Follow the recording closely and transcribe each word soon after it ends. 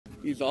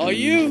He's all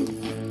you.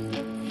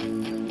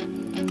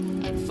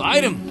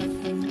 Fight him.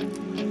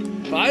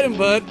 Fight him,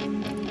 bud.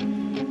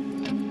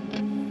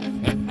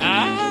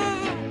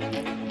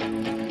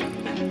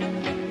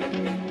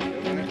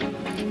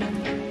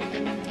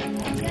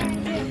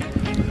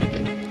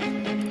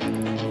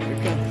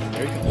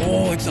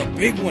 Oh, it's a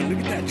big one.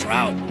 Look at that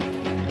trout.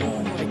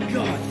 Oh my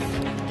God.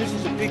 This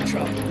is a big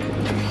trout.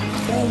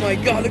 Oh my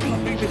God, look how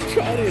big this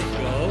trout is,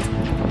 bro.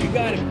 You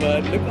got it,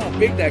 bud. Look how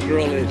big that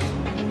girl is.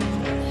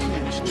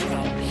 Huge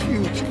trout,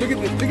 huge. Look at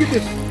this, look at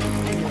this.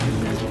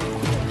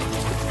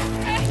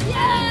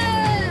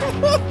 Yeah!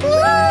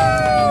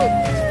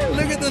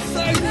 Look at the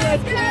size of that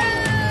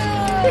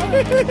trout.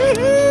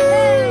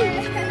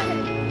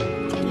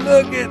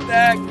 Look at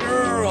that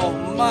girl.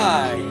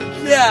 My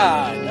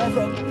God, that's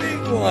a big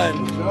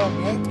one.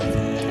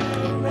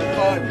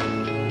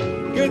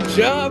 Good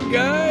job,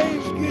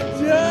 guys.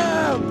 Good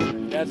job.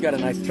 Dad's got a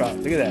nice trout.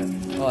 Look at that.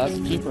 Oh, that's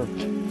a keeper.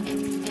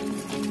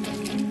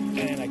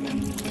 And I got him.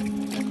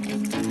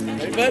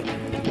 Ready, bud? All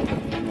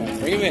right,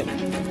 bring him in.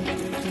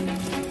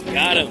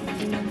 Got him.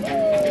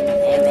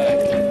 All right.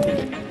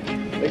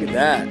 Look at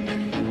that.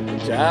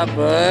 Good job,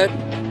 bud.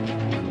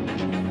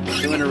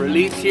 Doing a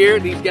release here.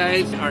 These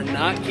guys are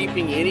not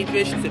keeping any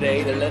fish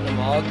today. They're letting them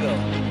all go.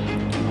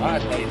 All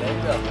right, buddy, let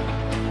them go.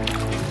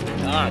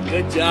 Ah,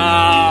 good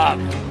job.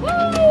 Woo!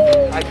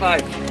 High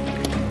five.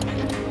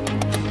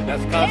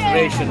 That's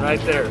conservation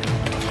right there.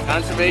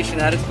 Conservation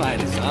at its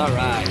finest. All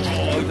right.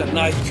 Oh, he's a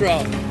nice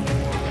truck.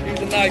 He's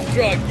a nice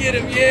truck. Get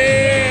him,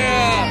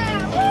 yeah!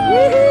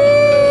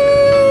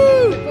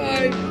 Woohoo!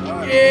 Five.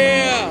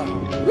 Yeah!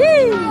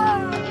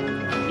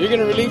 Woo! You're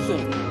gonna release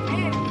him.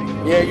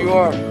 Yeah, you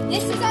are.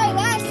 This is our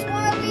last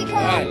one we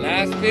caught. All right,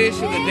 last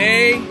fish of the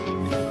day.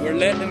 We're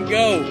letting him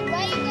go.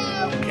 Let him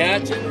go.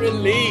 Catch and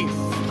release.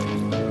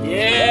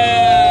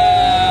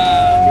 Yeah!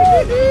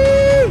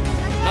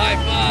 High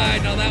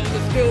five! Now that was a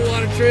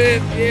Stillwater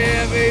trip.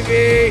 Yeah,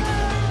 baby!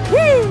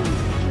 Woo!